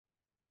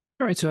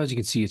All right, so as you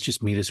can see, it's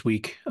just me this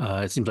week.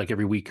 It seems like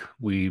every week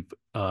we've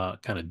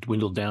kind of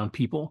dwindled down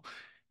people,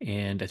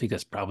 and I think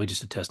that's probably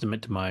just a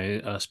testament to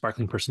my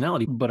sparkling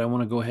personality. But I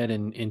want to go ahead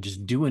and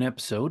just do an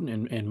episode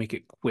and make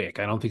it quick.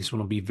 I don't think this one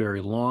will be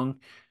very long,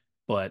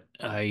 but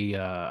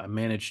I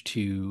managed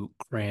to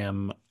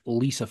cram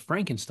Lisa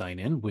Frankenstein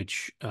in,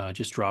 which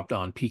just dropped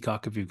on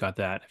Peacock. If you've got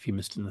that, if you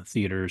missed it in the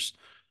theaters,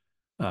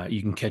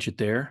 you can catch it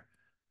there.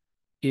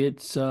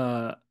 It's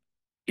uh,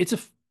 it's a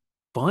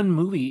fun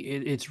movie.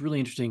 It's really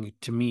interesting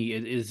to me.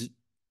 It is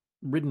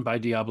written by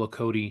Diablo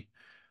Cody,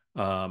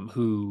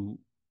 who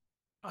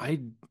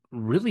I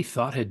really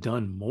thought had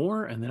done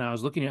more. And then I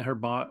was looking at her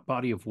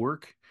body of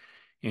work,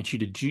 and she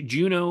did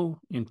Juno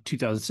in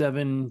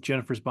 2007,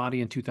 Jennifer's Body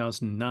in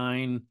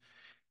 2009,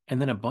 and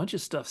then a bunch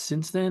of stuff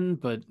since then,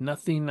 but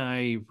nothing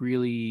I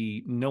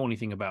really know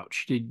anything about.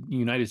 She did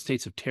United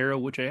States of Terror,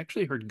 which I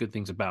actually heard good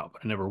things about,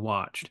 but I never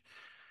watched.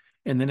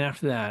 And then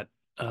after that,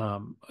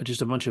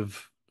 just a bunch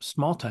of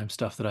small time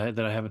stuff that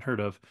I haven't heard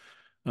of.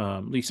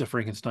 Lisa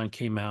Frankenstein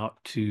came out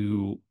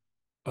to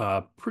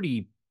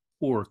pretty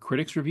poor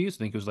critics reviews. I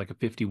think it was like a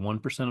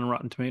 51% on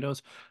Rotten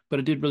Tomatoes, but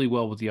it did really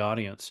well with the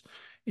audience.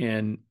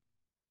 And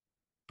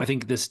I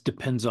think this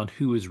depends on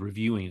who is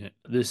reviewing it.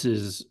 This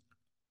is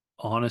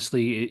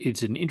honestly,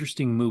 it's an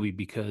interesting movie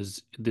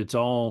because it's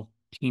all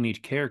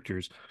teenage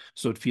characters,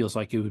 so it feels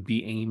like it would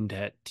be aimed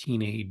at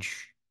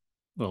teenagers,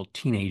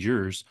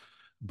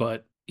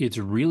 but it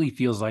really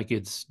feels like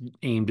it's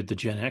aimed at the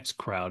Gen X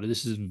crowd.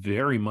 This is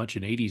very much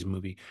an 80s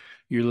movie.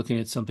 You're looking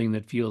at something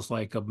that feels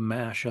like a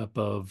mashup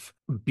of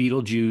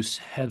Beetlejuice,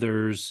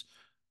 Heathers,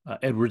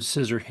 Edward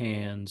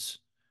Scissorhands,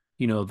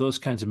 those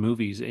kinds of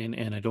movies.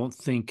 And I don't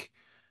think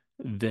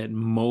that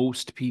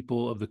most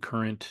people of the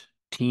current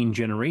teen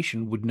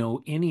generation would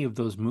know any of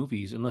those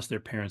movies unless their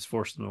parents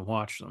forced them to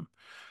watch them.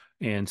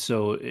 And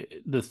so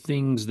the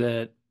things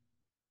that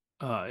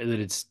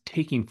it's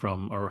taking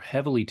from or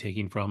heavily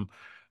taking from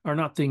are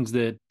not things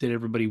that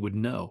everybody would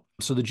know.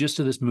 So the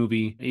gist of this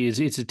movie is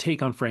it's a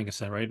take on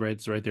Frankenstein, right? Right,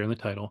 it's right there in the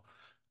title.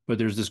 But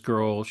there's this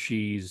girl,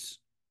 she's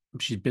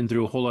been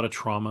through a whole lot of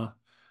trauma.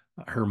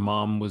 Her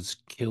mom was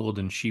killed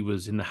and she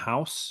was in the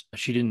house.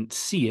 She didn't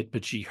see it,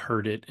 but she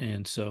heard it.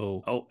 And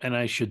so, oh, and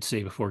I should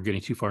say before getting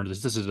too far into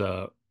this is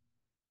a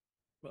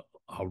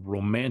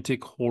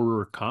romantic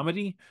horror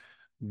comedy,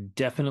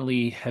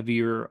 definitely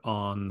heavier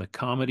on the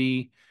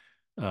comedy.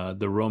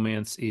 The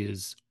romance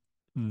is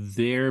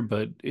there,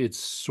 but it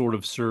sort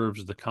of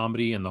serves the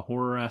comedy and the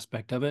horror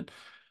aspect of it.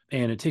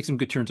 And it takes some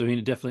good turns. I mean,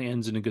 it definitely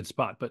ends in a good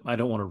spot, but I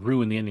don't want to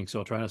ruin the ending, so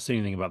I'll try not to say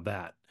anything about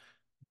that.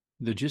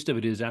 The gist of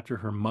it is after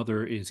her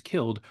mother is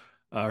killed,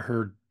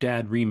 her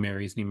dad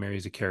remarries and he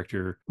marries a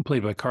character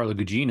played by Carla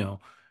Gugino,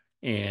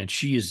 and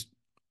she is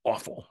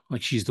awful.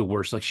 Like she's the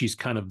worst. Like she's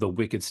kind of the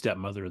wicked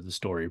stepmother of the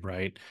story,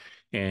 right?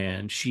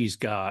 And she's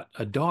got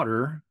a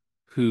daughter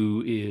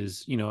who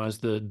is, as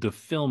the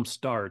film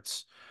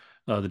starts,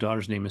 the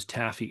daughter's name is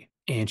Taffy,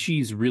 and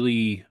she's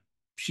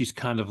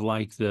kind of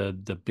like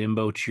the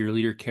bimbo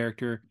cheerleader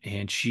character,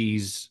 and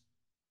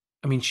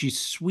I mean, she's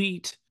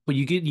sweet, but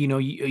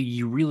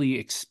you really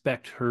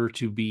expect her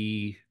to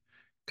be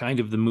kind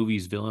of the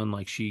movie's villain.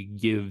 Like she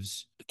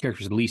gives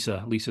characters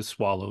Lisa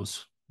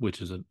Swallows,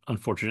 which is an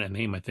unfortunate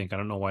name, I think. I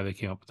don't know why they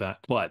came up with that.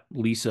 But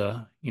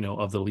Lisa,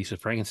 of the Lisa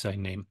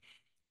Frankenstein name,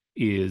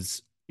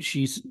 is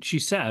she's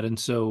sad. And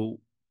so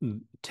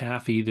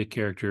Taffy, the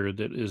character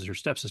that is her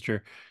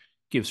stepsister,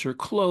 gives her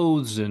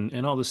clothes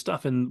and all this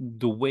stuff. And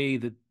the way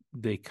that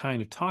they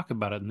kind of talk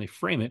about it and they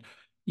frame it,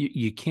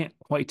 you can't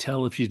quite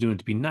tell if she's doing it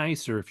to be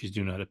nice or if she's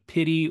doing it out of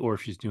pity or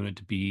if she's doing it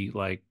to be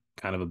like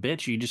kind of a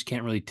bitch. You just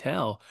can't really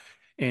tell.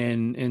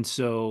 And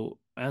so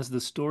as the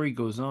story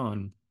goes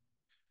on,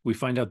 we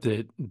find out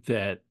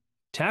that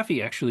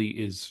Taffy actually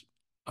is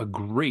a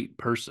great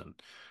person,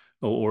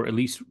 or at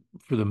least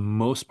for the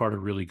most part, a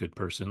really good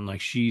person. Like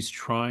she's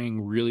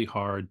trying really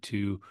hard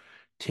to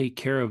take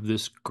care of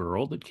this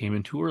girl that came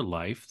into her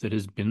life that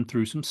has been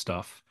through some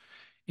stuff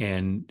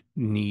and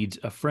needs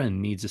a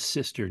friend, needs a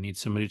sister, needs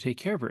somebody to take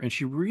care of her. And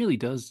she really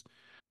does,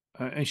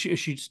 and she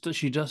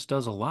just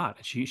does a lot.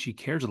 She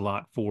cares a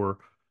lot for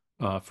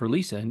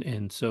Lisa,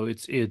 and so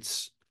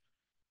it's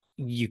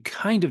you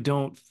kind of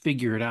don't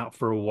figure it out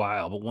for a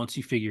while, but once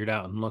you figure it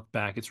out and look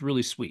back, it's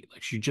really sweet.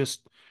 Like she's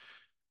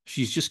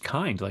just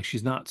kind. Like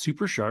she's not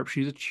super sharp.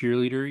 She's a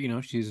cheerleader,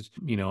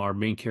 our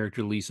main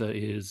character Lisa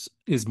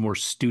is more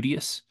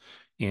studious,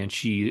 and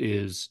she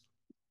is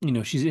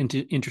she's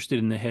interested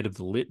in the head of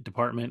the lit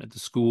department at the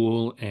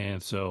school,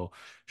 and so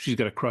she's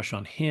got a crush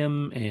on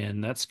him,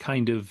 and that's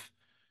kind of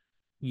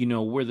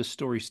where the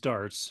story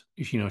starts.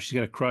 She's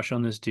got a crush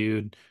on this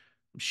dude.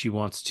 She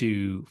wants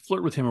to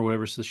flirt with him or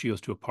whatever, so she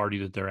goes to a party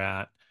that they're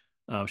at.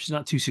 She's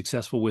not too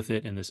successful with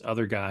it, and this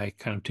other guy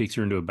kind of takes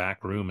her into a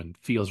back room and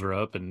feels her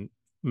up and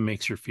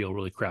makes her feel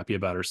really crappy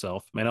about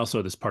herself. And also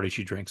at this party,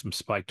 she drank some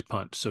spiked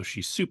punch, so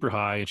she's super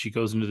high, and she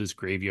goes into this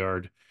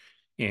graveyard,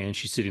 and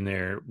she's sitting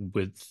there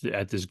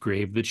at this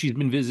grave that she's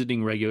been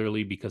visiting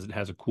regularly because it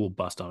has a cool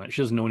bust on it.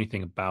 She doesn't know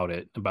anything about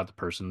it, about the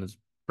person. This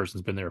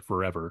person's been there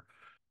forever,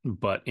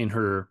 but in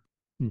her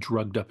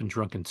drugged up in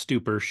drunken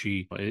stupor.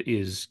 She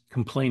is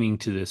complaining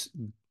to this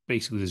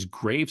basically this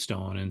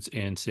gravestone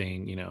and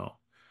saying,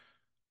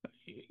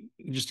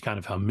 just kind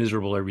of how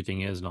miserable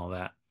everything is and all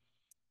that.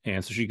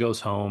 And so she goes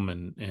home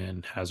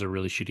and has a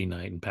really shitty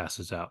night and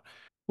passes out.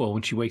 Well,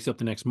 when she wakes up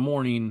the next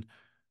morning,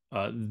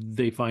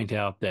 they find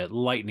out that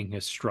lightning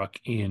has struck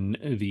in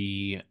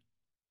the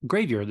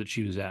graveyard that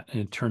she was at.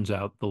 And it turns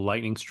out the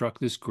lightning struck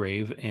this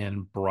grave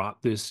and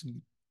brought this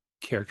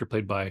character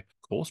played by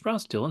Cole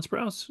Sprouse, Dylan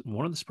Sprouse,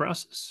 one of the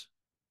Sprouses,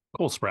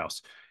 Cole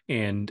Sprouse.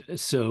 And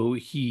so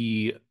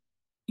he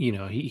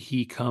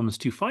comes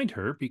to find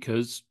her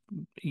because,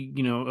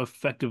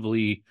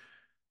 effectively,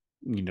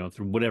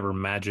 through whatever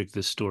magic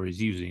this story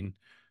is using,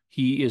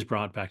 he is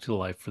brought back to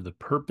life for the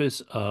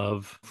purpose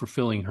of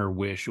fulfilling her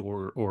wish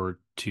or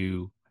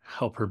to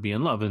help her be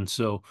in love. And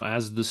so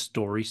as the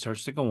story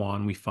starts to go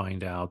on, we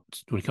find out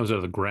when he comes out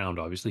of the ground,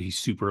 obviously he's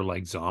super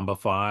like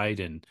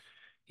zombified and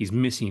he's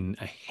missing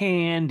a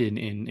hand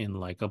and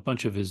like a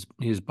bunch of his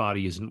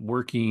body isn't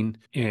working.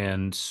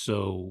 And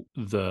so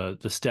the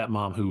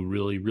stepmom, who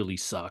really really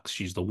sucks,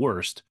 she's the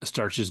worst,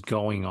 starts just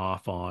going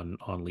off on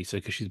Lisa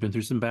because she's been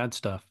through some bad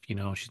stuff.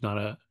 She's not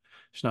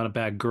a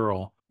bad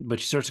girl, but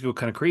she starts to go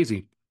kind of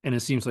crazy. And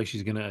it seems like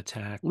she's going to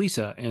attack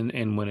Lisa.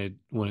 And when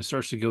it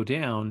starts to go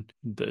down,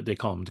 they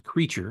call him the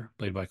creature,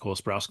 played by Cole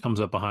Sprouse,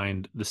 comes up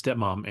behind the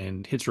stepmom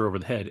and hits her over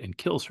the head and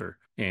kills her.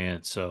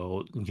 And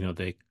so,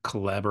 they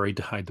collaborate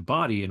to hide the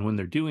body. And when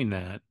they're doing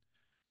that,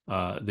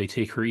 they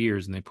take her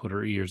ears and they put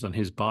her ears on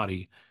his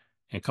body.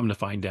 And come to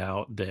find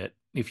out that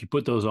if you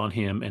put those on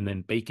him and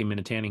then bake him in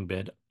a tanning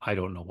bed, I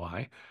don't know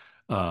why,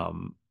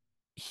 um,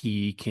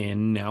 he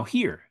can now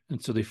hear.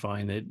 And so they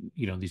find that,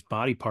 these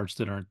body parts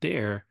that aren't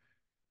there,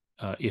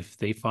 if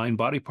they find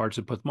body parts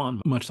and put them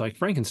on, much like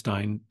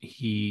Frankenstein,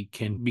 he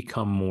can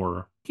become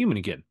more human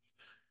again.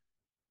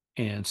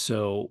 And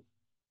so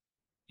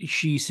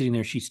she's sitting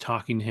there, she's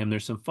talking to him.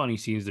 There's some funny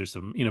scenes, there's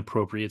some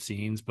inappropriate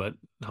scenes, but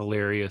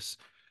hilarious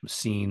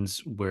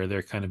scenes where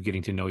they're kind of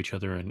getting to know each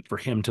other and for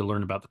him to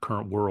learn about the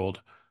current world.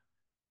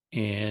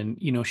 And,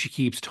 she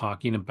keeps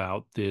talking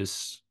about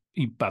this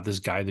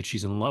guy that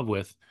she's in love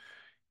with.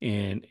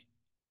 And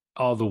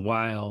all the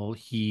while,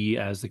 he,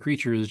 as the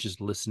creature, is just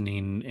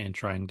listening and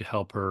trying to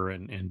help her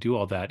and do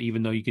all that,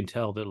 even though you can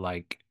tell that,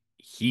 like,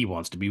 he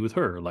wants to be with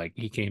her. Like,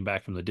 he came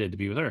back from the dead to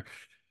be with her.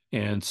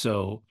 And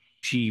so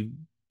she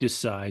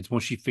decides,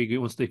 once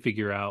they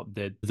figure out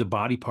that the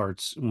body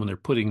parts, when they're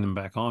putting them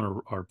back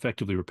on, are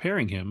effectively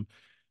repairing him,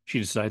 she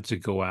decides to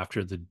go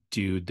after the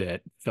dude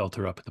that felt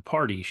her up at the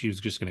party. She was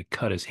just going to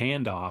cut his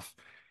hand off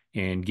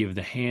and give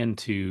the hand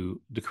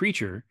to the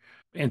creature,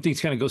 and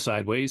things kind of go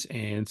sideways.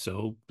 And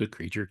so the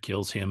creature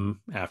kills him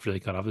after they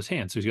cut off his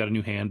hand. So he's got a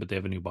new hand, but they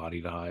have a new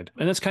body to hide.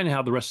 And that's kind of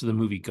how the rest of the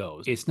movie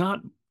goes. It's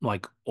not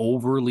like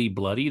overly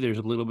bloody. There's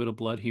a little bit of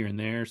blood here and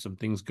there. Some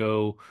things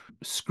go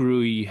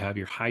screwy. You have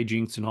your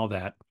hijinks and all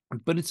that.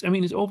 But it's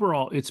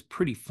overall, it's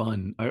pretty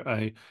fun.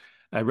 I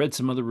read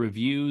some other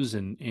reviews,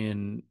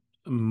 and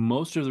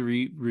most of the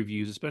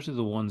reviews, especially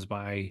the ones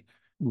by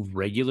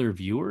regular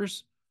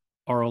viewers,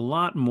 are a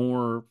lot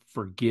more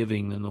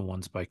forgiving than the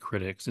ones by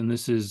critics. And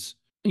this is,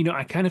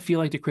 I kind of feel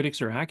like the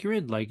critics are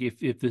accurate. Like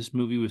if this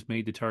movie was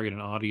made to target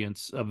an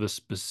audience of a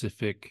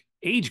specific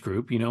age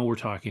group, we're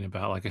talking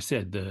about, like I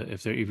said,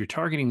 if you're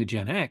targeting the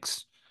Gen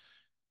X,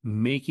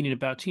 making it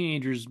about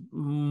teenagers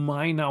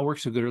might not work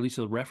so good, or at least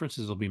the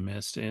references will be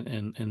missed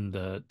and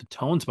the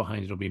tones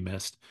behind it will be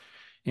missed.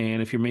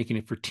 And if you're making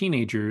it for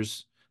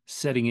teenagers,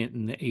 setting it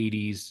in the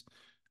 80s,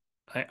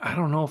 I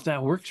don't know if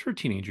that works for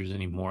teenagers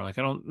anymore. Like,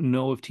 I don't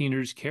know if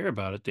teenagers care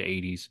about it, the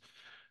 80s.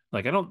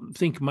 Like, I don't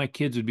think my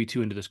kids would be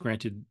too into this.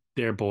 Granted,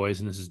 they're boys,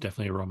 and this is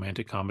definitely a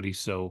romantic comedy,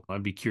 so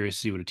I'd be curious to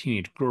see what a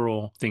teenage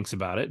girl thinks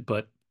about it.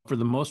 But for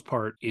the most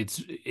part,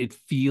 it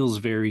feels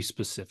very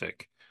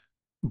specific.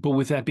 But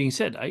with that being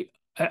said,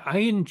 I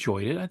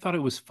enjoyed it. I thought it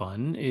was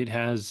fun. It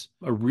has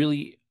a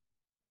really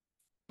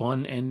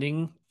fun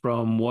ending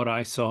from what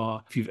I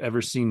saw. If you've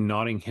ever seen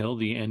Notting Hill,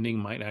 the ending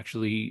might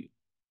actually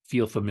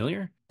feel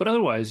familiar. But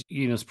otherwise,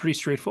 it's pretty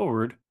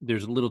straightforward.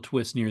 There's a little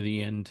twist near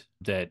the end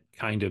that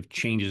kind of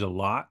changes a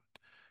lot.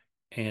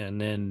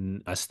 And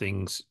then as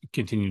things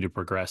continue to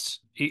progress,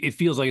 it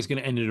feels like it's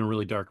going to end in a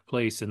really dark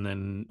place and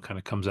then kind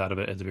of comes out of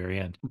it at the very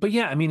end. But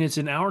yeah, it's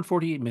an hour and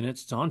 48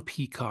 minutes. It's on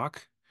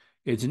Peacock.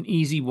 It's an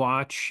easy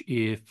watch.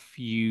 If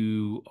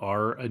you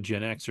are a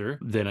Gen Xer,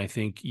 then I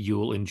think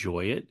you'll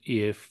enjoy it.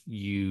 If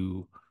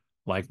you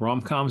like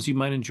rom-coms, you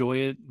might enjoy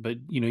it, but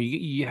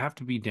you have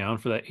to be down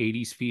for that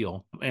 80s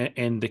feel.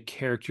 And the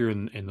character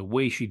and the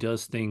way she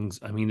does things,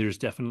 there's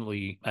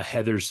definitely a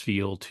Heather's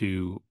feel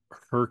to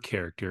her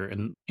character,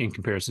 and in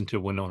comparison to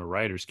Winona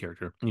Ryder's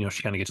character,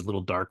 she kind of gets a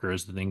little darker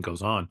as the thing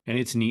goes on, and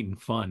it's neat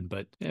and fun.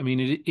 But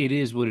it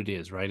is what it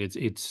is, right?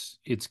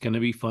 It's going to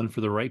be fun for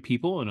the right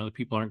people, and other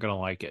people aren't going to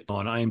like it.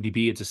 On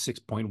IMDb, it's a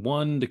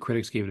 6.1. The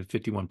critics gave it a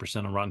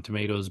 51% on Rotten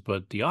Tomatoes,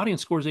 but the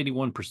audience scores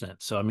 81%.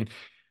 So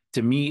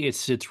to me, it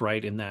sits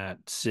right in that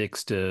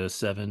 6 to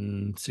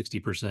 7,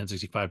 60%,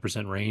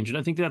 65% range. And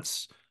I think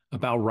that's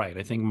about right.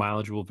 I think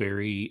mileage will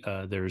vary.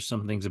 There's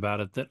some things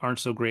about it that aren't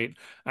so great.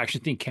 I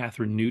actually think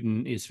Catherine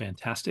Newton is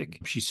fantastic.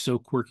 She's so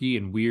quirky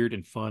and weird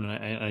and fun,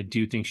 and I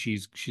do think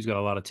she's got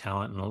a lot of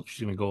talent, and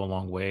she's going to go a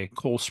long way.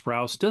 Cole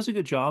Sprouse does a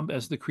good job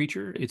as the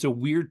creature. It's a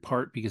weird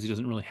part because he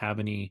doesn't really have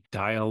any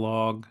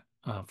dialogue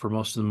for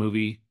most of the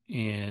movie,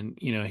 and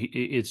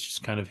it's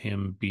just kind of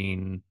him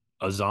being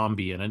a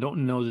zombie, and I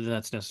don't know that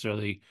that's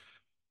necessarily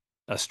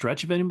a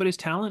stretch of anybody's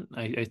talent.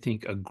 I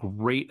think a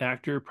great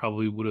actor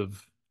probably would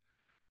have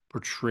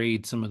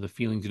portrayed some of the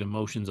feelings and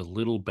emotions a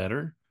little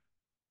better.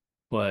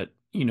 But,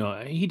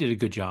 he did a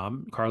good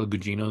job. Carla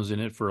Gugino's in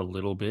it for a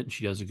little bit, and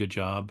she does a good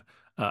job.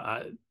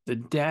 The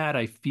dad,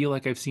 I feel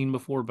like I've seen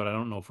before, but I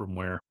don't know from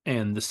where.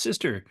 And the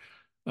sister,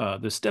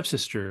 the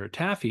stepsister,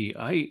 Taffy,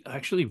 I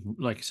actually,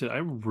 like I said, I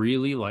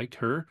really liked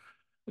her.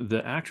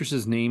 The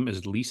actress's name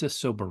is Lisa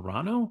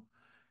Soberano.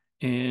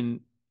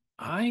 And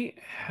I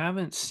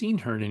haven't seen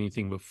her in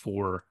anything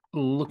before.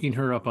 Looking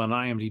her up on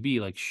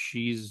IMDb, like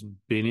she's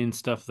been in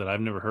stuff that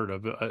I've never heard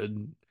of.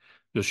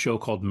 The show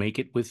called Make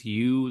It With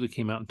You that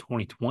came out in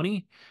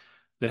 2020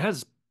 that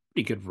has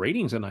pretty good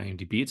ratings on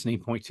IMDb. It's an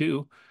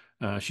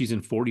 8.2. She's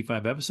in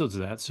 45 episodes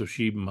of that, so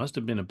she must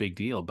have been a big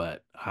deal,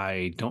 but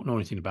I don't know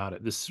anything about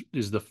it. This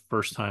is the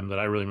first time that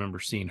I really remember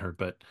seeing her,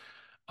 but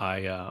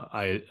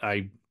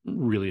I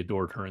really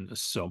adored her in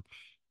this. So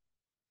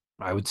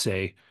I would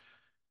say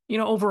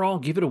overall,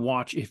 give it a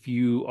watch if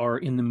you are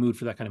in the mood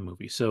for that kind of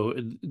movie. So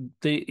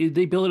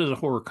they bill it as a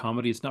horror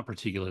comedy. It's not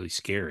particularly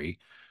scary.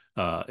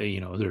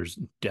 There's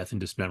death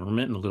and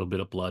dismemberment and a little bit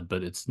of blood,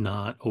 but it's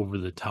not over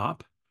the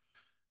top.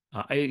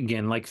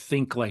 Again, like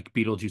think like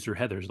Beetlejuice or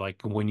Heathers.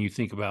 Like when you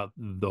think about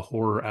the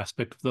horror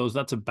aspect of those,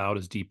 that's about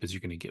as deep as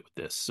you're going to get with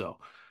this. So,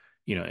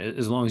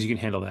 as long as you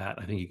can handle that,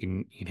 I think you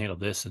can handle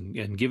this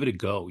and give it a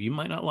go. You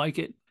might not like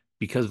it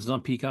because it's on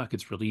Peacock.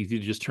 It's really easy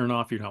to just turn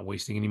off. You're not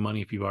wasting any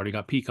money if you've already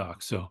got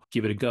Peacock. So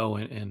give it a go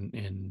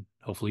and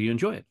hopefully you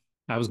enjoy it.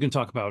 I was going to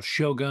talk about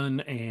Shogun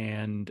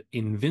and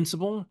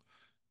Invincible,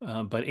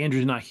 but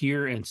Andrew's not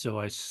here, and so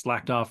I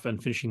slacked off on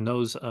finishing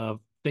those.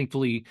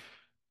 Thankfully,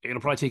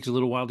 it'll probably take us a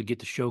little while to get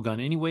to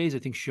Shogun anyways. I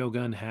think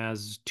Shogun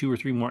has two or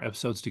three more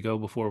episodes to go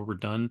before we're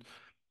done.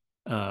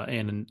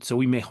 And so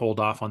we may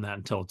hold off on that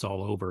until it's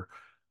all over.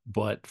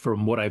 But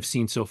from what I've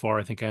seen so far,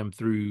 I think I'm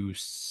through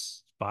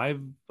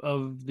five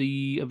of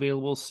the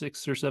available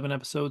six or seven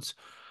episodes.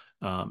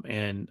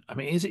 And I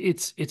mean,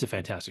 it's a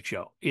fantastic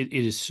show. It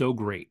is so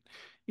great.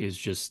 It's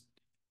just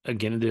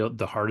again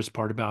the hardest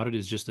part about it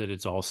is just that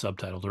it's all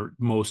subtitled, or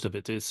most of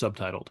it is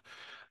subtitled,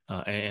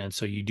 and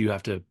so you do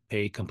have to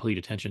pay complete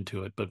attention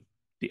to it. But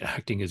the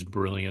acting is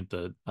brilliant.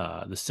 The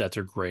sets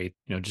are great.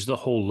 Just the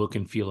whole look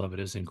and feel of it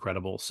is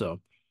incredible.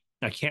 So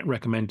I can't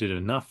recommend it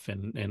enough,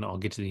 and I'll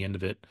get to the end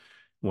of it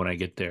when I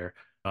get there.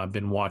 I've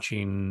been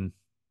watching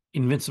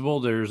Invincible.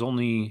 There's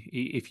only,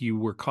 if you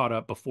were caught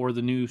up before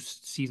the new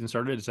season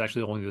started, it's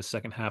actually only the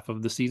second half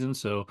of the season.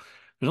 So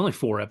there's only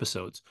four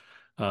episodes.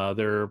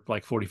 They're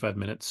like 45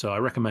 minutes. So I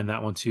recommend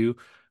that one too.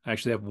 I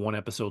actually have one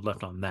episode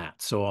left on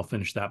that. So I'll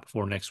finish that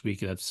before next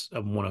week. That's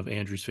one of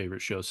Andrew's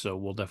favorite shows. So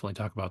we'll definitely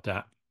talk about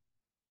that.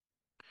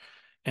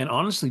 And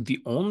honestly, the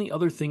only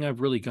other thing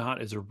I've really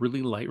got is a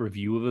really light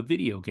review of a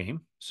video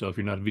game. So if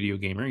you're not a video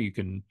gamer, you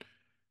can,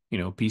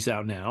 peace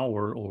out now,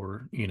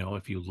 or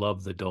if you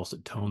love the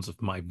dulcet tones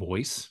of my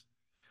voice,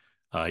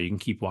 you can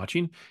keep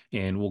watching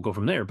and we'll go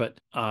from there. But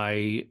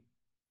I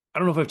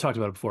don't know if I've talked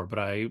about it before, but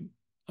I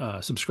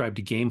subscribe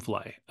to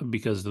GameFly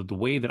because of the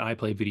way that I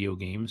play video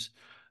games.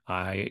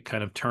 I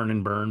kind of turn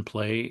and burn,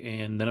 play,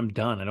 and then I'm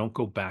done. I don't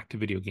go back to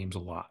video games a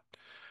lot.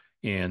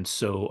 And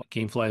so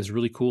GameFly is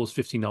really cool. It's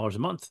 $15 a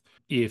month.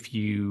 If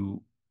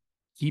you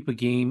keep a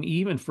game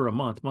even for a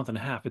month, month and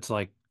a half, it's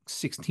like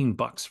 16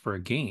 bucks for a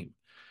game.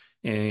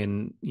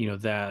 And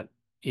that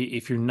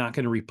if you're not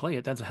going to replay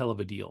it, that's a hell of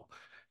a deal.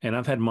 And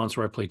I've had months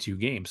where I play two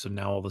games, so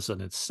now all of a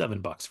sudden it's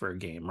 $7 for a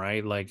game,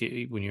 right? Like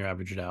when you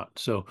average it out.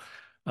 So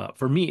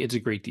for me, it's a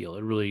great deal.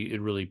 It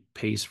really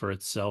pays for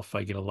itself.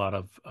 I get a lot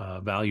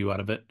of value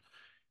out of it,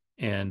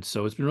 and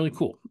so it's been really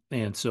cool.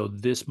 And so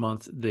this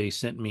month they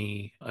sent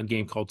me a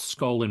game called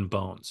Skull and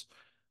Bones.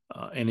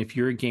 And if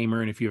you're a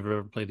gamer and if you've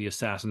ever played the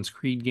Assassin's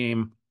Creed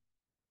game,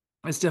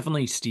 this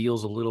definitely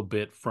steals a little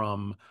bit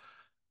from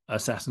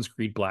Assassin's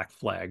Creed Black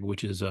Flag,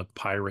 which is a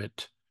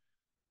pirate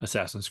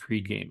Assassin's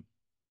Creed game.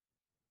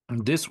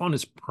 And this one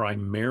is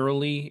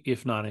primarily,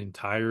 if not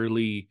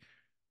entirely,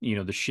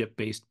 the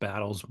ship-based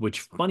battles,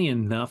 which funny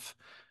enough,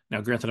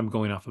 now granted, I'm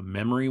going off of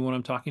memory when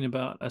I'm talking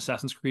about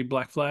Assassin's Creed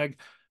Black Flag,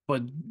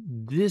 but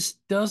this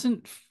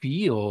doesn't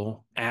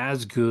feel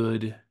as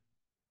good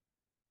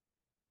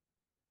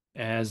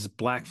as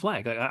Black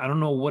Flag. I don't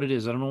know what it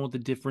is. I don't know what the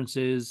difference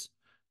is.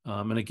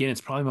 And again,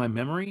 it's probably my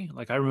memory.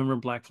 Like I remember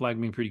Black Flag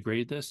being pretty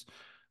great at this.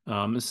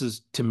 This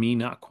is to me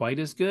not quite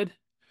as good,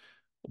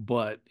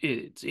 but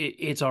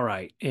it's all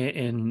right.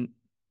 And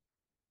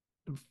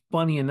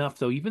funny enough,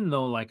 though, even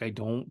though like I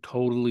don't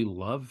totally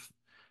love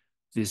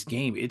this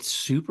game, it's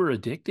super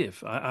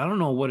addictive. I don't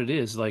know what it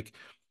is. Like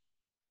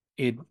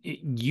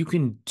You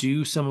can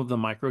do some of the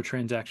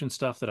microtransaction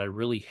stuff that I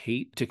really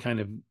hate to kind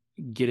of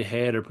get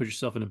ahead or put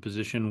yourself in a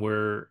position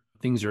where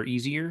things are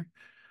easier,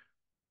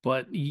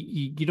 but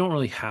you don't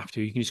really have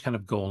to. You can just kind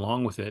of go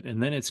along with it.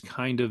 And then it's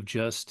kind of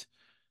just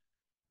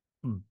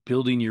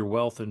building your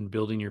wealth and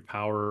building your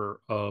power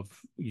of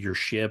your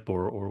ship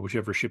or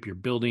whichever ship you're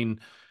building,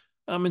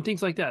 and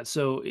things like that.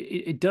 So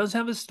it does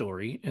have a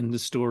story, and the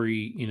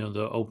story,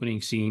 the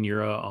opening scene,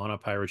 you're on a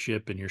pirate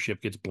ship and your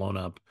ship gets blown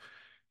up,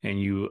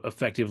 and you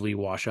effectively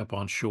wash up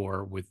on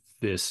shore with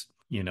this,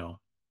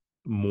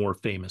 more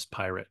famous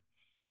pirate.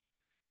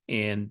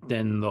 And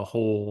then the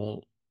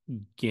whole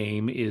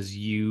game is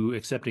you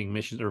accepting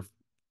missions, or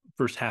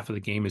first half of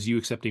the game is you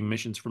accepting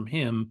missions from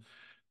him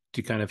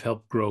to kind of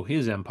help grow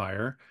his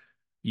empire.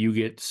 You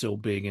get so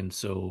big and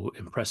so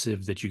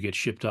impressive that you get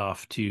shipped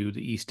off to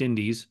the East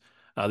Indies.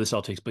 This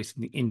all takes place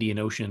in the Indian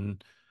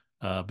Ocean,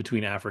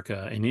 between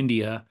Africa and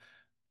India.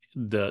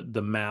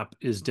 The map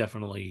is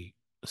definitely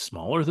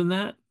smaller than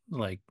that.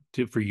 Like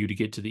for you to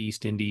get to the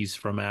East Indies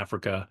from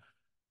Africa,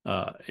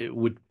 it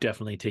would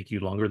definitely take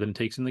you longer than it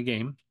takes in the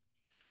game,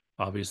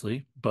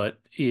 obviously. But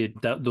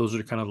those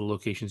are kind of the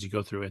locations you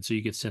go through, and so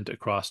you get sent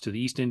across to the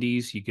East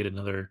Indies. You get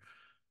another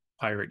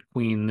pirate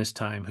queen this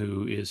time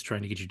who is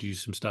trying to get you to do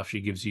some stuff.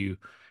 She gives you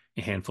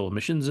a handful of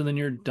missions, and then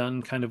you're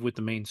done kind of with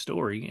the main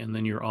story, and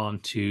then you're on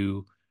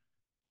to,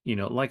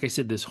 like I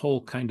said, this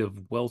whole kind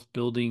of wealth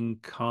building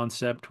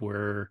concept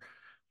where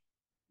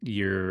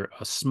you're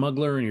a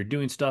smuggler and you're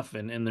doing stuff,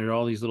 and there are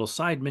all these little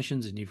side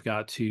missions, and you've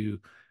got to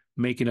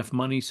make enough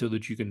money so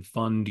that you can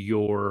fund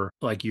your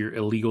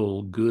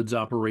illegal goods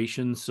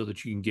operations, so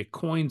that you can get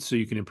coins so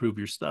you can improve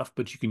your stuff,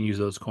 but you can use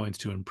those coins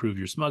to improve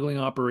your smuggling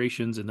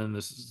operations. And then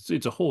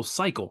it's a whole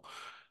cycle.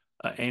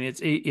 And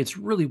it's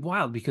really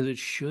wild because it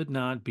should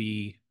not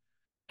be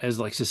as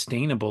like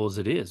sustainable as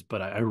it is,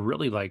 but I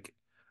really like,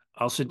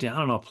 I'll sit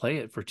down and I'll play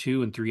it for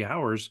 2 and 3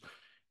 hours,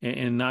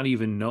 and not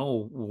even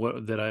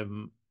know that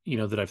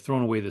I've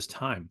thrown away this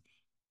time.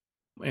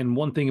 And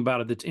one thing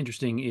about it that's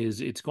interesting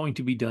is it's going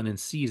to be done in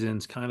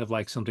seasons, kind of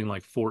like something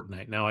like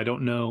Fortnite. Now, I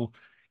don't know,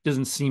 it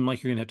doesn't seem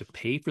like you're going to have to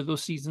pay for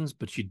those seasons,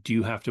 but you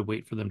do have to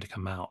wait for them to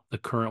come out. The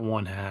current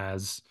one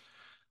has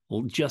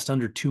just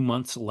under 2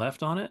 months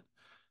left on it.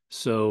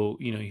 So,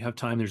 you have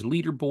time. There's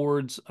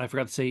leaderboards. I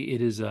forgot to say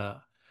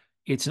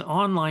it's an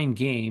online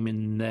game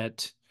in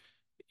that,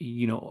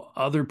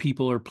 other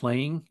people are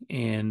playing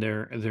and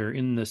they're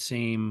in the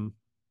same,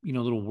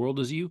 little world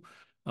as you.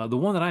 The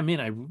one that I'm in,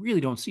 I really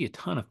don't see a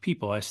ton of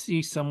people. I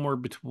see somewhere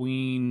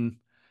between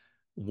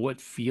what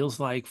feels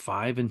like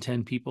 5 and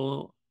 10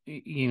 people,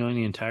 in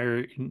the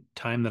entire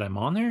time that I'm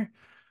on there.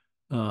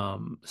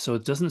 So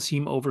it doesn't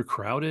seem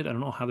overcrowded. I don't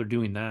know how they're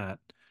doing that,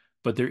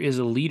 but there is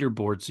a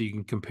leaderboard so you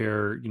can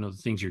compare, the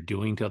things you're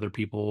doing to other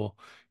people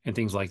and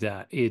things like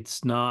that.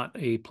 It's not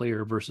a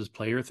player versus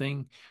player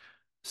thing.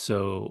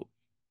 So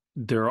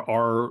there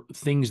are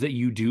things that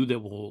you do that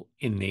will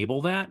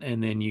enable that,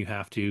 and then you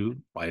have to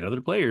fight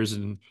other players,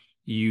 and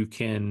you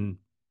can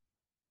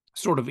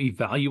sort of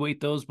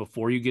evaluate those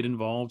before you get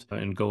involved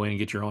and go in and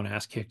get your own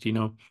ass kicked.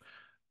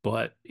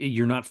 But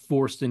you're not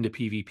forced into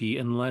PvP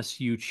unless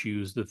you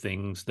choose the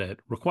things that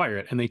require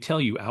it. And they tell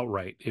you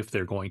outright if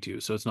they're going to.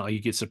 So it's not like you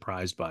get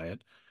surprised by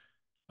it.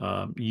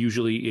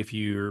 Usually, if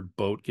your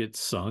boat gets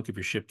sunk, if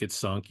your ship gets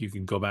sunk, you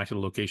can go back to the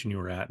location you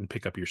were at and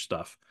pick up your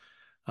stuff.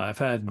 I've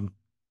had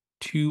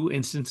two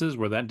instances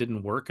where that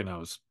didn't work, and I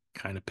was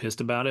kind of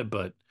pissed about it,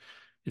 but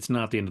it's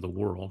not the end of the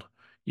world.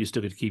 You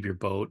still get to keep your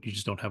boat. You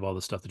just don't have all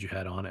the stuff that you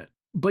had on it.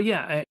 But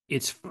yeah,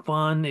 it's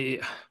fun.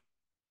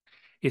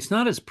 It's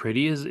not as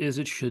pretty as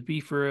it should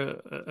be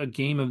for a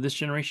game of this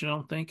generation, I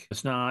don't think.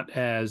 It's not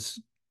as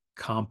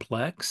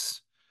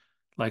complex.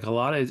 Like a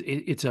lot of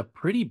it's a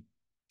pretty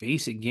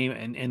basic game,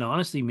 and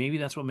honestly, maybe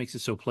that's what makes it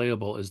so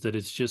playable is that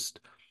it's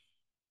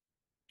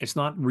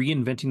not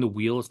reinventing the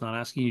wheel. It's not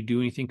asking you to do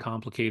anything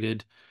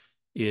complicated.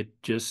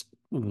 It just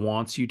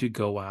wants you to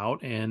go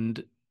out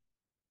and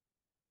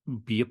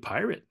be a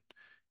pirate.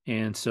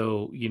 And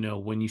so,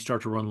 when you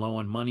start to run low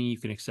on money, you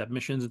can accept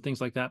missions and things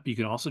like that. But you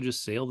can also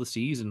just sail the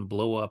seas and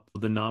blow up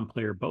the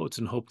non-player boats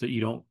and hope that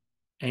you don't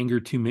anger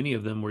too many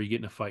of them where you get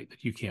in a fight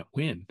that you can't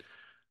win.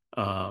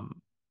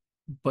 Um,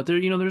 but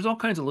there's all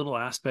kinds of little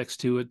aspects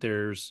to it.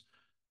 There's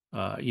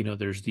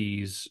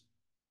these,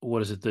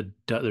 what is it?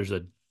 There's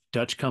a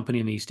Dutch company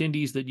in the East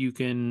Indies that you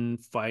can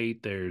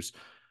fight. There's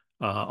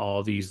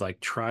all these like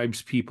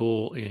tribes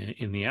people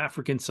in the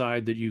African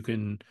side that you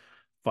can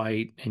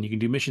fight, and you can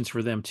do missions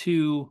for them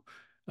too.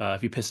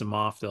 If you piss them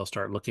off, they'll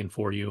start looking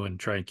for you and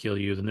try and kill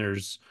you. Then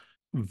there's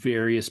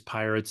various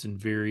pirates and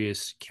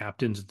various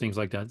captains and things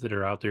like that that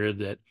are out there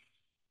that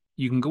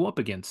you can go up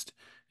against.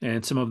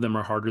 And some of them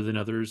are harder than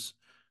others.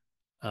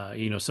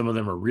 Some of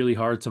them are really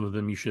hard. Some of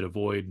them you should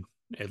avoid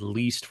at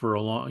least for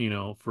a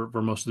long,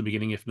 for most of the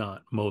beginning, if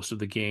not most of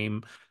the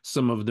game.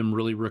 Some of them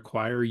really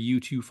require you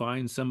to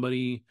find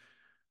somebody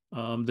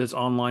that's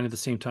online at the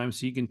same time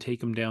so you can take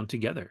them down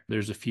together.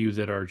 There's a few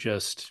that are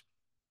just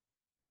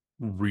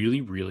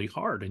really, really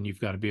hard. And you've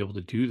got to be able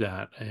to do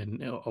that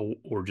and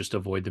or just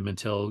avoid them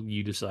until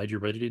you decide you're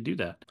ready to do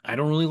that. I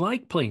don't really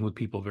like playing with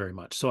people very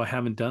much. So I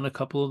haven't done a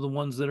couple of the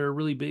ones that are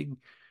really big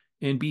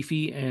and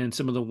beefy, and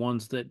some of the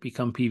ones that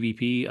become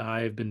PvP.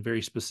 I've been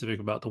very specific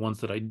about the ones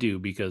that I do,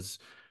 because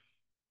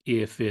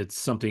if it's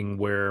something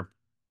where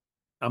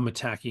I'm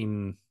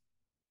attacking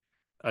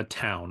a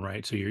town,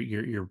 right? So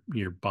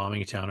you're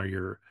bombing a town, or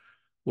you're,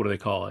 what do they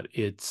call it?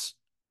 It's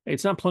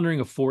not plundering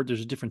a fort.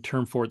 There's a different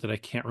term for it that I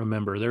can't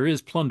remember. There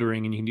is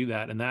plundering, and you can do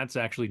that, and that's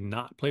actually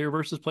not player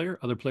versus player.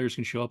 Other players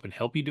can show up and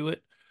help you do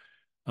it,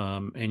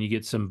 and you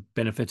get some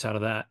benefits out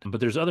of that. But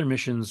there's other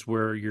missions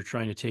where you're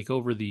trying to take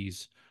over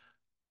these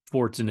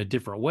forts in a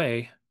different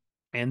way,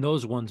 and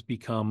those ones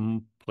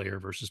become player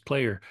versus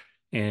player.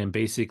 And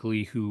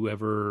basically,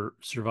 whoever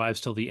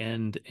survives till the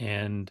end,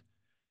 and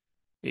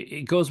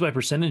it goes by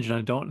percentage, and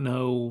I don't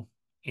know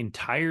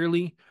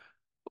entirely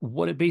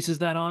what it bases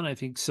that on. I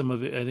think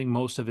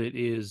most of it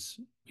is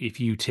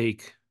if you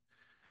take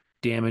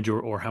damage,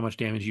 or how much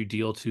damage you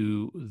deal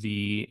to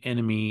the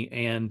enemy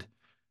and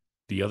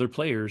the other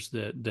players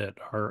that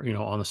are,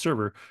 on the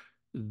server.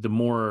 The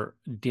more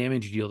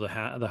damage you deal,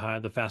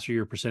 the faster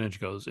your percentage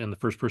goes, and the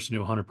first person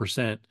to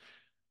 100%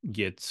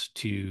 gets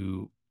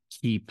to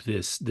keep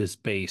this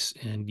base.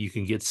 And you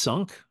can get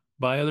sunk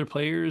by other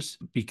players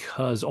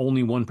because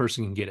only one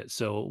person can get it.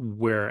 So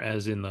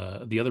whereas in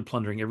the other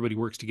plundering, everybody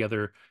works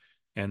together,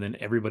 and then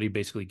everybody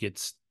basically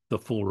gets the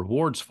full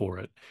rewards for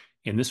it.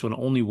 In this one,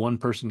 only one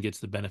person gets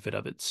the benefit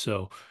of it.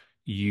 So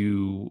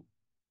you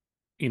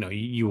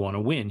you want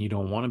to win. You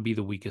don't want to be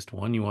the weakest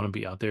one. You want to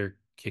be out there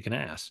kicking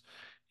ass.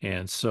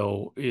 And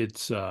so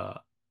it's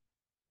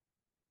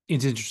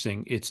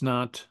interesting. It's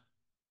not,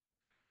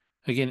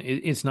 again,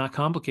 it's not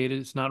complicated.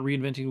 It's not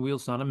reinventing the wheel.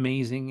 It's not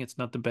amazing. It's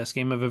not the best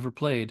game I've ever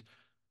played,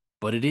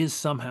 but it is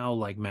somehow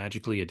like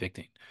magically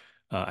addicting.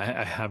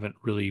 I haven't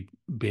really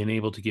been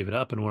able to give it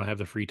up, and when I have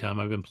the free time,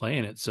 I've been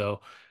playing it.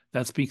 So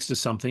that speaks to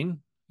something.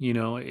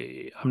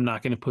 I'm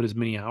not going to put as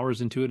many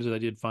hours into it as I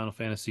did Final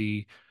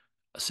Fantasy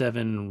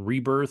VII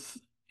Rebirth,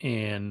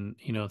 and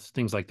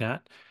things like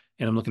that.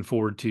 And I'm looking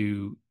forward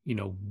to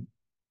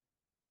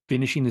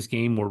finishing this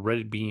game. We're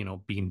ready to be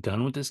being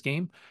done with this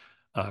game.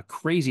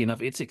 Crazy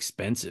enough, it's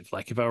expensive.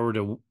 Like if I were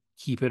to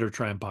keep it or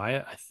try and buy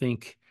it, I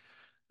think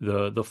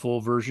the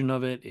full version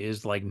of it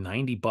is like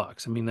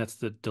 $90. I mean, that's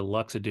the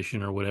deluxe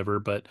edition or whatever,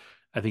 but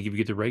I think if you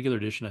get the regular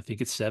edition, I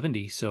think it's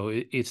 70. So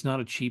it's not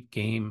a cheap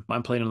game.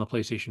 I'm playing on the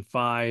PlayStation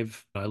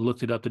 5. I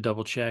looked it up to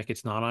double check.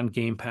 It's not on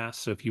Game Pass.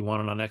 So if you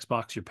want it on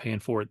Xbox, you're paying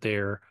for it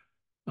there.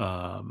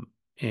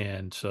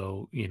 And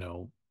so,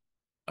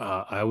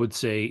 I would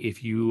say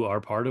if you are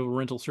part of a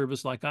rental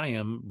service like I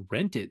am,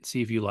 rent it,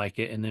 see if you like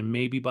it, and then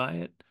maybe buy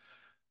it.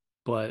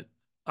 But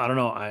I don't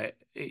know.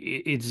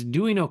 It's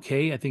doing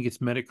okay. I think its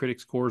Metacritic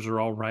scores are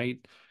all right.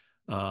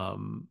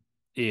 Um,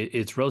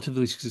 it's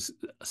relatively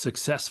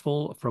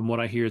successful from what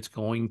I hear. It's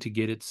going to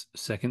get its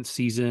second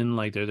season.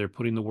 Like they're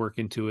putting the work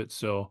into it,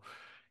 so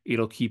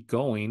it'll keep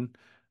going.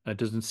 It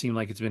doesn't seem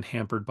like it's been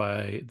hampered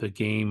by the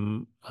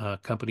game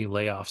company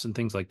layoffs and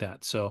things like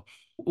that. So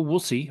we'll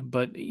see.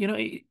 But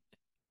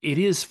it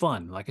is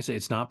fun. Like I said,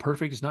 it's not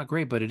perfect, it's not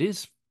great, but it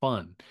is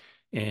fun.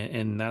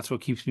 And that's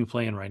what keeps me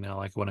playing right now.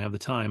 Like when I have the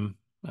time,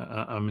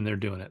 I'm in there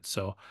doing it.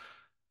 So,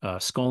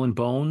 Skull and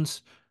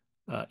Bones,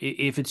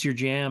 if it's your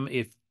jam,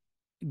 if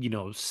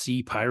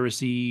sea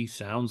piracy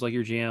sounds like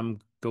your jam,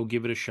 go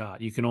give it a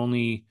shot. You can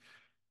only,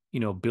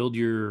 build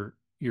your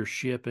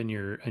ship and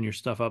your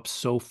stuff up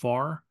so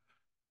far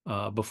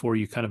before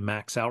you kind of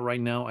max out right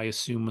now. I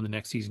assume when the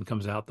next season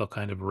comes out, they'll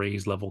kind of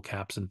raise level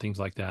caps and things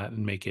like that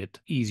and make it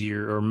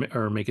easier,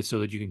 or make it so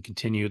that you can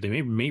continue.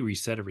 They may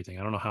reset everything.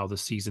 I don't know how the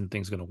season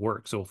thing's going to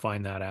work, so we'll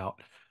find that out.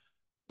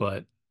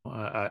 But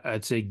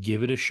I'd say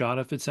give it a shot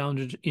if it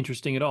sounds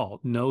interesting at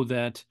all. Know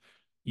that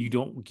you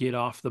don't get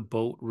off the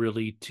boat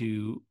really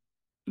to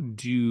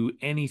do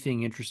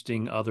anything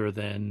interesting other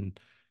than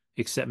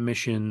accept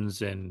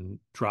missions and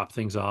drop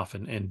things off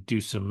and do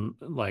some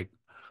like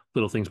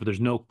little things, but there's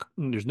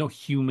no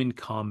human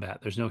combat.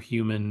 There's no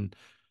human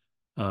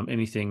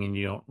anything, and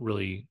you don't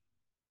really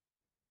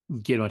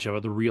get much of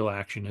it. The real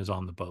action is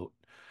on the boat.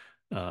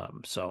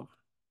 So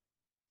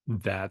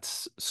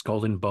that's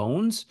Skull and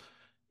Bones.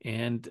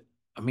 And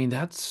I mean,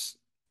 that's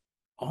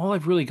all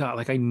I've really got.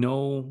 Like, I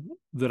know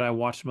that I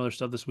watched some other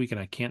stuff this week and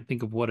I can't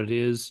think of what it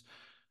is.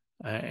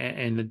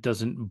 And it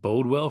doesn't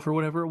bode well for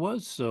whatever it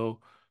was.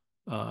 So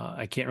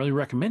I can't really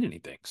recommend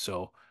anything.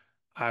 So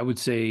I would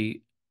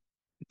say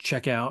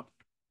check out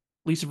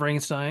Lisa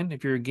Frankenstein.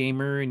 If you're a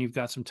gamer and you've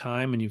got some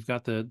time and you've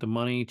got the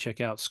money,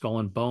 check out Skull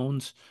and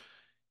Bones.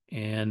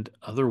 And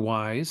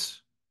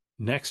otherwise,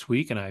 next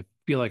week, and I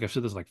feel like I've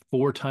said this like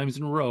four times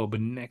in a row,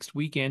 but next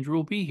week Andrew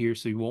will be here,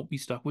 so you won't be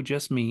stuck with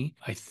just me.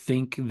 I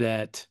think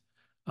that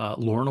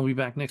Lauren will be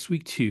back next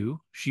week too.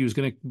 She was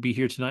going to be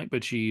here tonight,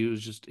 but she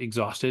was just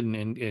exhausted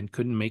and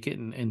couldn't make it,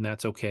 and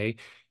that's okay.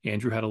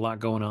 Andrew had a lot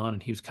going on,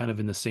 and he was kind of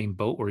in the same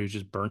boat where he was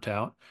just burnt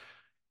out.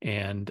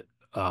 And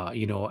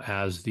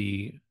as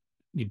the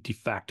de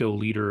facto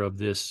leader of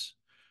this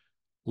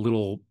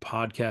little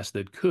podcast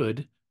that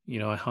could,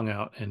 I hung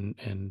out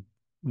and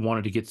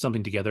wanted to get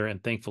something together,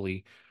 and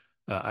thankfully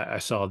I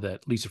saw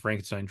that Lisa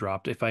Frankenstein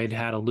dropped. If I had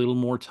had a little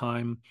more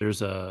time,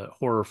 there's a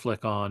horror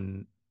flick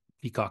on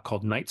Peacock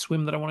called Night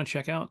Swim that I want to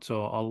check out.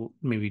 So I'll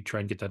maybe try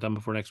and get that done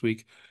before next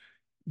week.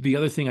 The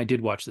other thing I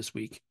did watch this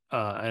week,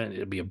 and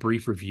it'll be a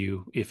brief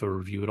review, if a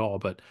review at all,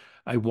 but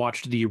I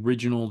watched the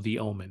original The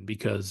Omen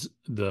because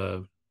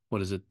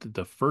what is it?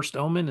 The First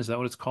Omen, is that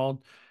what it's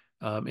called?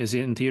 Is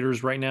in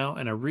theaters right now.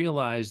 And I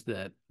realized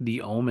that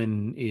The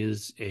Omen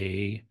is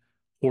a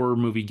horror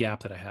movie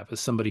gap that I have as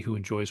somebody who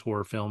enjoys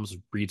horror films,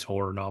 reads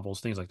horror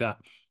novels, things like that.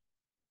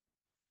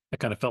 I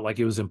kind of felt like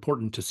it was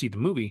important to see the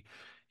movie.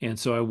 And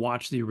so I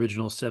watched the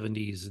original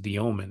 70s The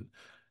Omen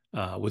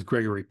with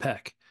Gregory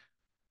Peck.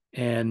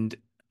 And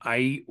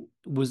I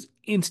was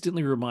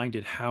instantly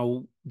reminded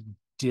how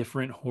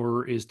different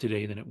horror is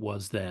today than it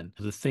was then.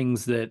 The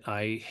things that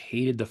I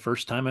hated the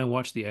first time I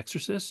watched The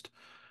Exorcist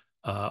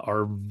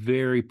are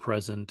very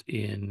present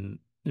in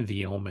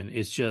The Omen.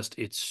 It's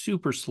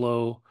super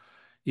slow.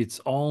 It's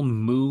all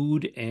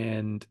mood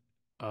and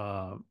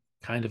uh,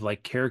 kind of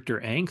like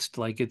character angst.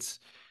 Like it's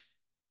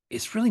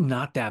really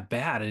not that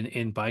bad.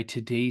 And by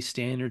today's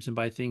standards and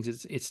by things,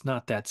 it's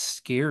not that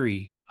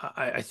scary.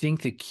 I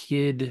think the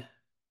kid,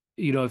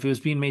 if it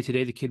was being made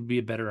today, the kid would be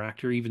a better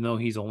actor, even though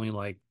he's only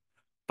like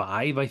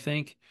 5, I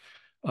think.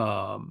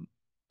 Um,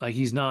 like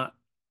he's not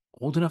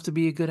old enough to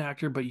be a good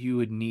actor, but you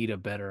would need a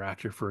better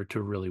actor for it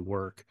to really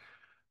work.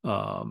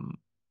 Um,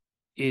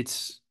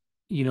 it's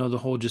the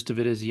whole gist of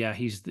it is, yeah,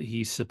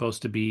 he's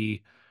supposed to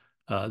be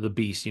the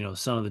beast, the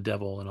son of the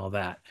devil and all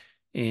that.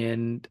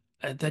 And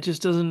that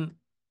just doesn't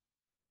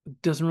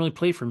really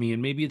play for me.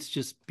 And maybe it's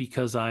just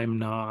because I'm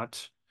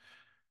not,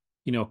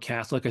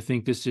 Catholic. I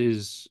think this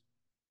is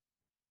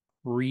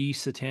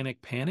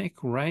pre-satanic panic,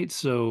 right?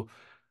 So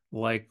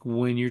like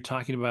when you're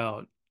talking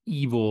about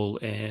evil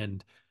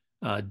and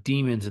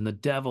demons and the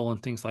devil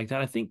and things like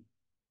that, I think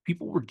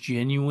people were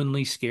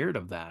genuinely scared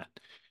of that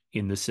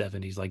in the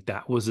 70s. Like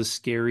that was a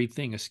scary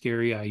thing, a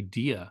scary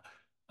idea.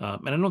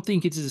 And I don't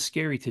think it's as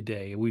scary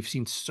today. We've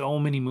seen so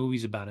many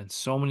movies about it, and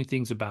so many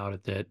things about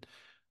it that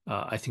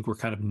I think we're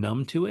kind of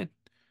numb to it.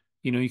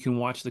 You can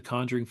watch the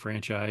Conjuring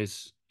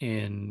franchise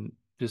and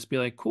just be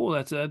like, cool,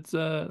 that's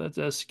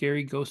a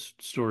scary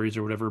ghost stories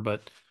or whatever,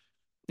 but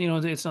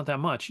it's not that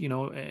much.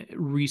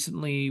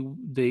 Recently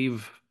they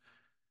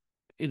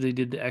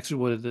did the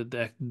Exorcist,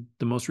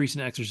 the most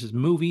recent Exorcist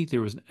movie.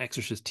 There was an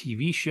Exorcist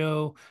TV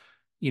show,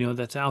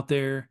 that's out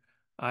there.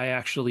 I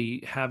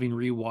actually, having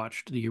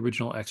rewatched the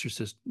original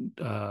Exorcist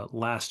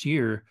last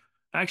year,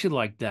 I actually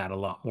liked that a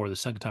lot more the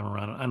second time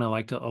around, and I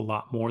liked it a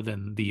lot more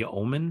than The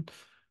Omen.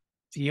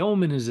 The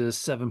Omen is a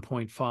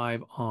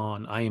 7.5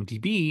 on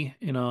IMDb,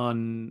 and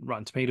on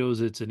Rotten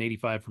Tomatoes, it's an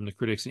 85 from the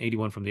critics and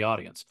 81 from the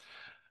audience.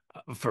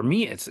 For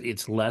me,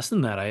 it's less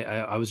than that.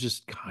 I was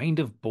just kind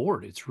of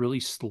bored. It's really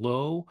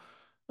slow,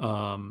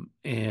 and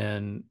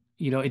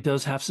it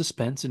does have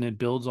suspense and it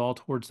builds all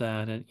towards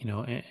that, and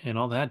and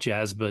all that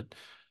jazz. But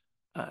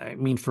I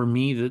mean, for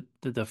me,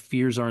 the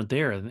fears aren't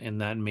there,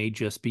 and that may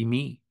just be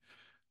me.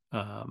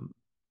 Um,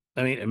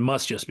 I mean, it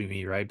must just be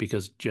me, right?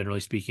 Because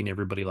generally speaking,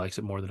 everybody likes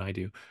it more than I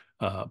do.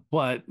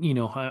 But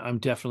I'm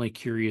definitely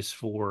curious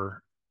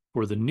for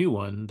the new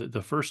one,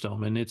 the First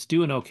Omen. It's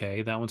doing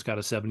okay. That one's got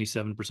a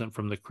 77%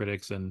 from the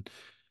critics and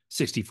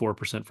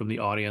 64% from the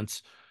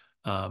audience.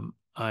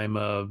 I'm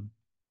a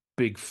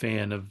big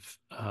fan of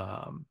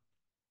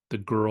the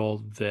girl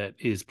that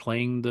is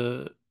playing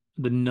the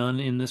nun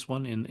in this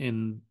one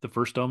in the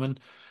First Omen.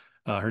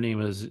 Her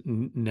name is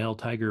Nell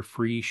Tiger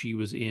Free. She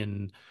was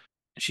in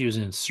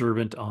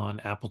Servant on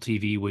Apple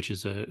TV, which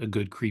is a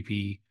good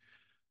creepy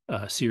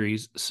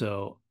series.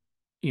 So,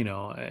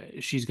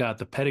 she's got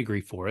the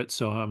pedigree for it.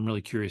 So I'm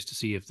really curious to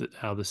see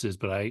how this is.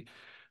 But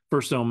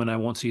First Omen, I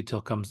won't see it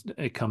till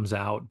it comes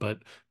out. But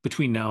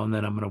between now and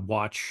then, I'm going to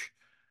watch,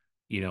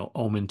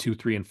 Omen 2,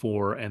 3, and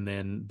 4, and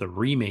then the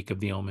remake of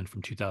the Omen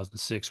from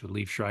 2006 with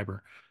Liev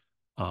Schreiber.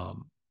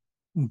 Um,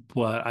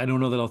 but I don't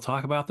know that I'll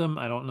talk about them.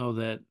 I don't know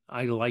that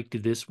I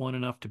liked this one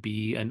enough to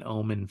be an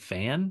Omen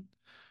fan.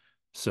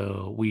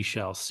 So we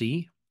shall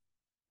see.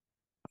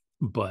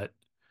 But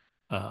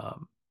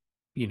um,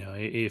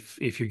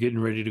 if you're getting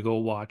ready to go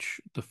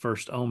watch the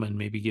First Omen,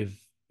 maybe give,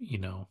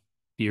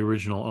 the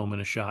original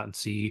Omen a shot and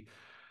see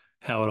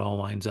how it all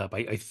lines up.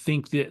 I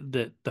think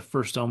that the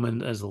First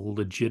Omen is a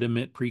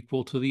legitimate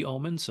prequel to the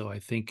Omen, so I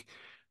think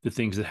the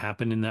things that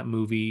happen in that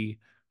movie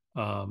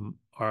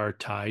are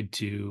tied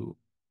to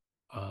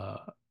uh,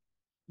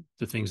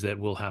 the things that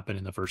will happen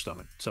in the First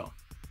Omen. So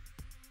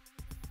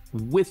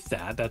with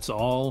that, that's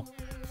all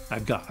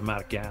I've got. I'm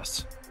out of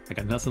gas. I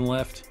got nothing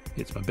left.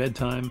 It's my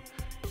bedtime.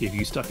 If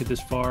you stuck it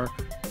this far,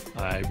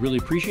 I really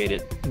appreciate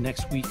it.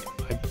 Next week,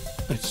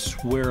 I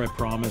swear, I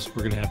promise,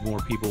 we're going to have more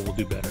people. We'll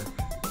do better.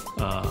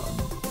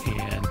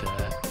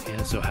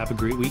 And so have a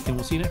great week, and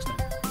we'll see you next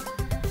time.